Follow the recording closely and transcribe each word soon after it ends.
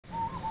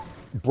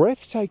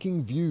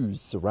Breathtaking views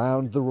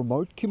surround the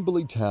remote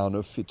Kimberley town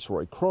of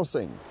Fitzroy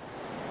Crossing.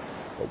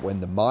 But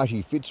when the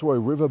mighty Fitzroy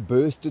River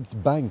burst its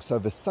banks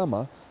over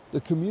summer,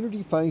 the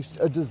community faced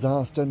a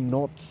disaster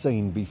not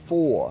seen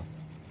before.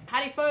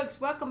 Howdy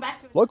folks, welcome back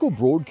to... Local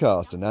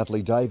broadcaster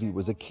Natalie Davey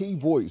was a key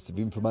voice of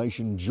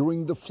information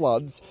during the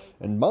floods,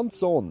 and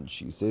months on,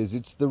 she says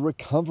it's the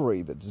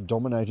recovery that's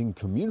dominating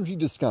community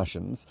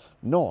discussions,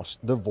 not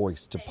the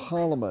voice to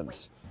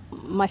Parliament.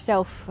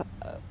 Myself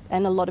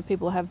and a lot of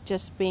people have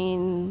just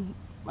been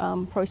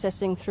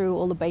processing through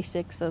all the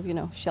basics of,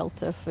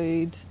 shelter,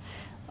 food,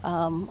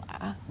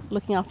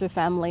 looking after a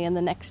family and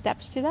the next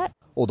steps to that.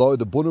 Although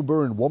the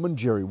Bunnabur and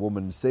Wommanjerry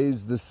woman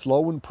says the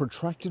slow and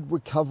protracted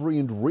recovery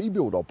and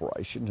rebuild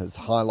operation has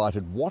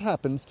highlighted what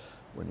happens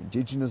when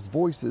Indigenous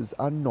voices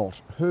are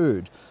not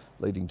heard,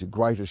 leading to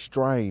greater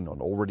strain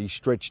on already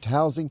stretched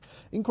housing,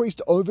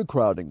 increased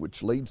overcrowding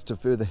which leads to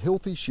further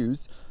health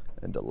issues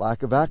and a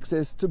lack of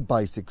access to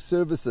basic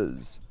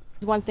services.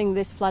 One thing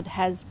this flood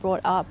has brought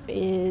up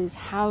is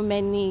how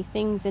many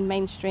things in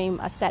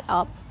mainstream are set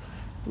up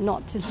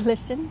not to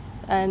listen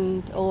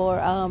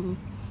or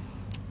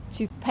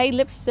to pay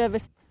lip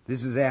service.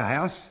 This is our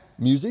house.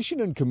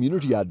 Musician and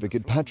community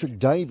advocate Patrick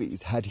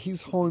Davies had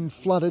his home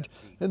flooded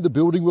and the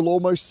building will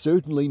almost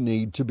certainly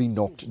need to be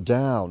knocked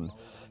down.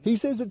 He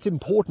says it's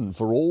important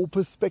for all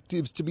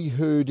perspectives to be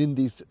heard in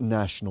this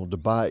national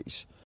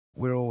debate.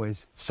 We're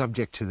always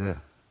subject to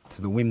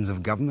the whims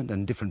of government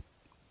and different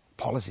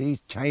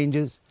policies,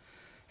 changes,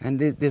 and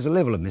there's a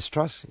level of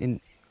mistrust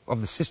of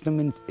the system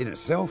in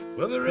itself.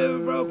 Well, the river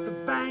broke the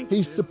banks.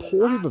 He's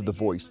supportive of the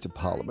voice to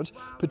Parliament,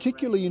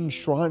 particularly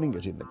enshrining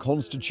it in the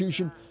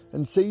Constitution,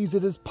 and sees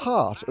it as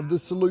part of the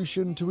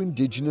solution to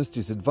Indigenous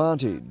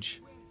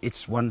disadvantage.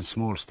 It's one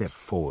small step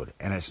forward,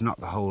 and it's not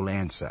the whole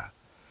answer.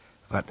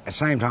 But at the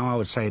same time, I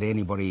would say to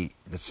anybody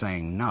that's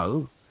saying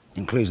no,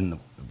 including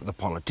the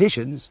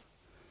politicians,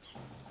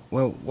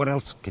 well, what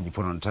else can you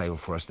put on the table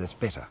for us that's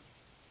better?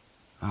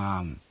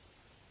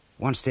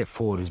 One step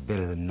forward is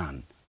better than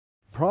none.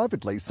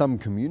 Privately, some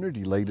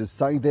community leaders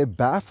say they're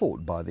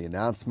baffled by the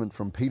announcement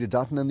from Peter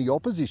Dutton and the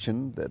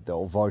opposition that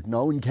they'll vote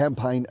no and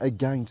campaign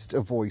against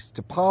a voice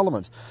to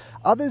Parliament.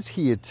 Others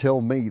here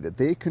tell me that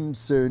they're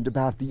concerned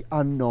about the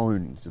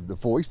unknowns of the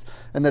voice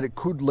and that it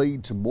could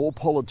lead to more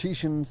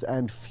politicians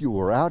and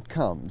fewer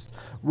outcomes.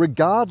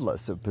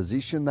 Regardless of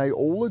position, they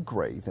all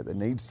agree that there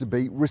needs to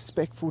be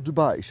respectful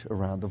debate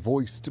around the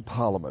voice to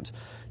Parliament.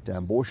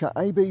 Dan Borsha,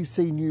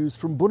 ABC News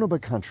from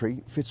Bunnabur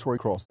Country, Fitzroy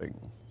Crossing.